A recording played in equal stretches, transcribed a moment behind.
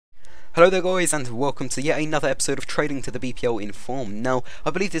Hello there guys, and welcome to yet another episode of Trading to the BPL Inform. Now, I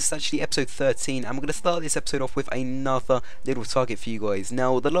believe this is actually episode 13, and we're going to start this episode off with another little target for you guys.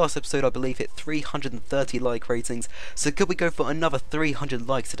 Now, the last episode I believe hit 330 like ratings, so could we go for another 300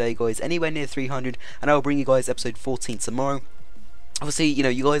 likes today guys, anywhere near 300, and I'll bring you guys episode 14 tomorrow. Obviously,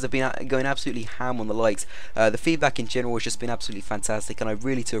 you guys have been going absolutely ham on the likes. The feedback in general has just been absolutely fantastic, and I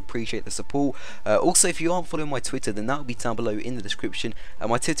really do appreciate the support. Also, if you aren't following my Twitter, then that will be down below in the description.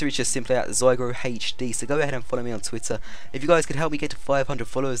 My Twitter is just simply at Zygro HD, so go ahead and follow me on Twitter. If you guys could help me get to 500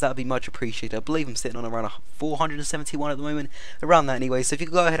 followers, that would be much appreciated. I believe I'm sitting on around 471 at the moment, around that anyway. So if you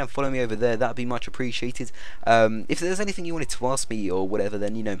could go ahead and follow me over there, that would be much appreciated. If there's anything you wanted to ask me or whatever,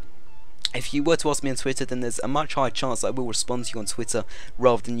 then if you were to ask me on Twitter, then there's a much higher chance that I will respond to you on Twitter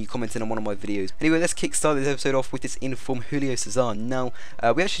rather than you commenting on one of my videos. Anyway, let's kickstart this episode off with this Inform Julio Cesar. Now,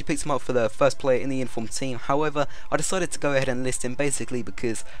 we actually picked him up for the first player in the Inform team. However, I decided to go ahead and list him basically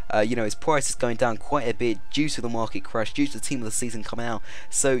because, his price is going down quite a bit due to the market crash, due to the team of the season coming out.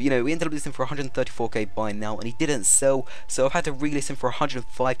 So, we ended up listing for 134k buy now, and he didn't sell. So I've had to relist him for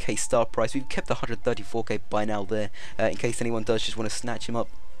 105k start price. We've kept the 134k buy now there in case anyone does just want to snatch him up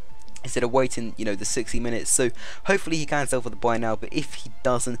instead of waiting, the 60 minutes. So hopefully he can sell for the buy now, but if he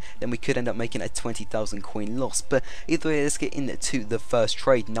doesn't, then we could end up making a 20,000 coin loss. But either way, let's get into the first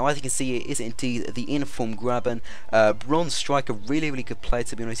trade. Now, as you can see, it is indeed the Inform Graben bronze striker, really good player,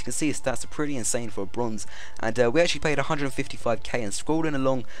 to be honest. You can see his stats are pretty insane for a bronze, and we actually paid 155k, and scrolling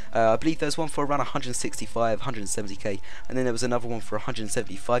along, I believe there's one for around 165, 170k, and then there was another one for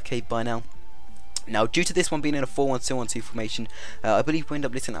 175k buy now. Now, due to this one being in a 4-1-2-1-2 formation, I believe we end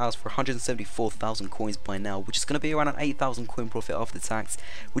up listing ours for 174,000 coins by now, which is going to be around an 8,000 coin profit after tax,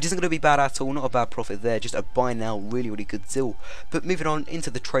 which isn't going to be bad at all. Not a bad profit there, just a buy now, really good deal. But moving on into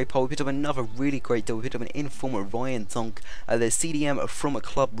the trade pile, we picked up another really great deal. We picked up an Inform Ryan Donk, the CDM from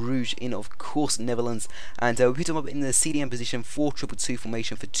Club Rouge in, of course, Netherlands, and we picked him up in the CDM position 4-2-2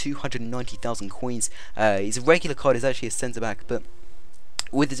 formation for 290,000 coins. His regular card is actually a centre back, but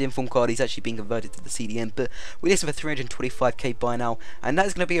with his Inform card, he's actually being converted to the CDM, but we list him for 325k buy now, and that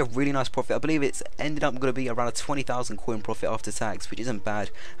is going to be a really nice profit. I believe it's ended up going to be around a 20,000 coin profit after tax, which isn't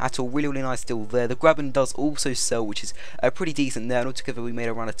bad at all. Really nice deal there. The Graben does also sell, which is pretty decent there, and altogether we made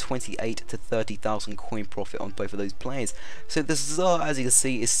around a 28 to 30,000 coin profit on both of those players. So the Cesar, as you can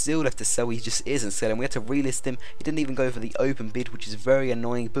see, is still left to sell. He just isn't selling. We had to relist him. He didn't even go for the open bid, which is very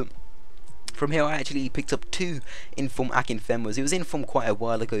annoying, but from here I actually picked up two Inform Akinfenwas. He was in form quite a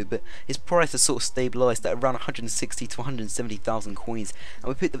while ago, but his price has sort of stabilised at around 160 to 170,000 coins, and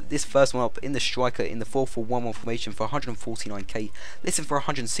we picked this first one up in the striker in the 4-4-1-1 formation for 149k, listed for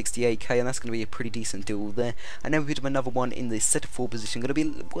 168k, and that's going to be a pretty decent deal there. And then we picked up another one in the centre forward position, going to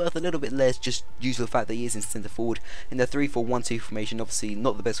be worth a little bit less just due to the fact that he is in centre forward in the 3-4-1-2 formation. Obviously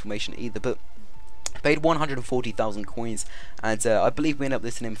not the best formation either, but paid 140,000 coins, and I believe we end up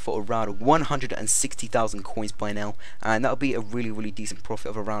listing him for around 160,000 coins by now, and that'll be a really decent profit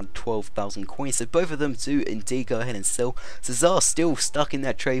of around 12,000 coins. So both of them do indeed go ahead and sell. Cesar still stuck in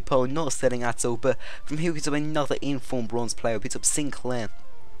that trade pile, not selling at all, but from here we picked up another Inform bronze player. We picked up Sinclair.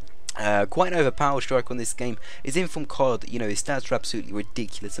 Quite an overpowered striker on this game. His Inform card, his stats are absolutely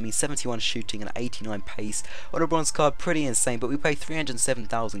ridiculous. I mean, 71 shooting and 89 pace on a bronze card, pretty insane. But we paid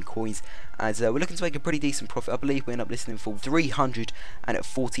 307,000 coins, and we're looking to make a pretty decent profit. I believe we end up listing him for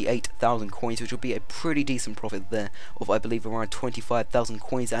 348,000 coins, which will be a pretty decent profit there of, I believe, around 25,000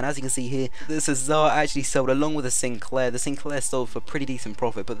 coins. And as you can see here, the Cesar actually sold along with the Sinclair. The Sinclair sold for pretty decent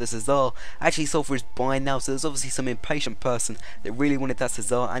profit, but the Cesar actually sold for his buy now. So there's obviously some impatient person that really wanted that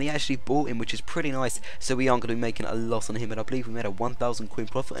Cesar, and he actually bought him, which is pretty nice. So we aren't going to be making a loss on him, and I believe we made a 1,000 coin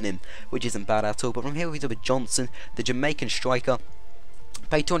profit on him, which isn't bad at all. But from here we have a Johnson, the Jamaican striker.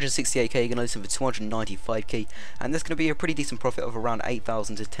 Paid 268k, going to listen for 295k, and that's going to be a pretty decent profit of around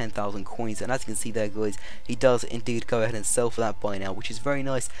 8,000 to 10,000 coins. And as you can see there guys, he does indeed go ahead and sell for that buy now, which is very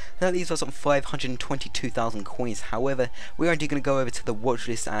nice. That leaves us on 522,000 coins. However, we are indeed going to go over to the watch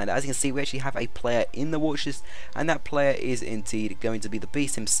list, and as you can see, we actually have a player in the watch list, and that player is indeed going to be the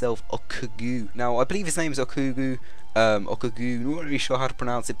beast himself, Okugu. Now, I believe his name is Okugu. Okugu, not really sure how to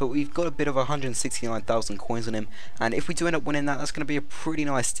pronounce it, but we've got a bit of 169,000 coins on him, and if we do end up winning that, that's going to be a pretty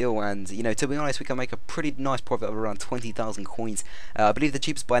nice deal. And to be honest, we can make a pretty nice profit of around 20,000 coins. I believe the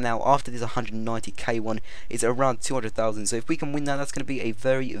cheapest by now after this 190k one is around 200,000, so if we can win that, that's going to be a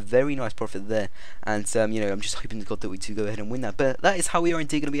very nice profit there. And I'm just hoping to God that we do go ahead and win that. But that is how we are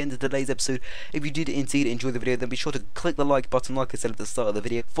indeed going to be ending today's episode. If you did indeed enjoy the video, then be sure to click the like button like I said at the start of the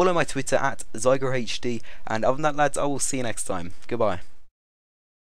video. Follow my Twitter at Zygro HD, and other than that lads, I will see you next time. Goodbye.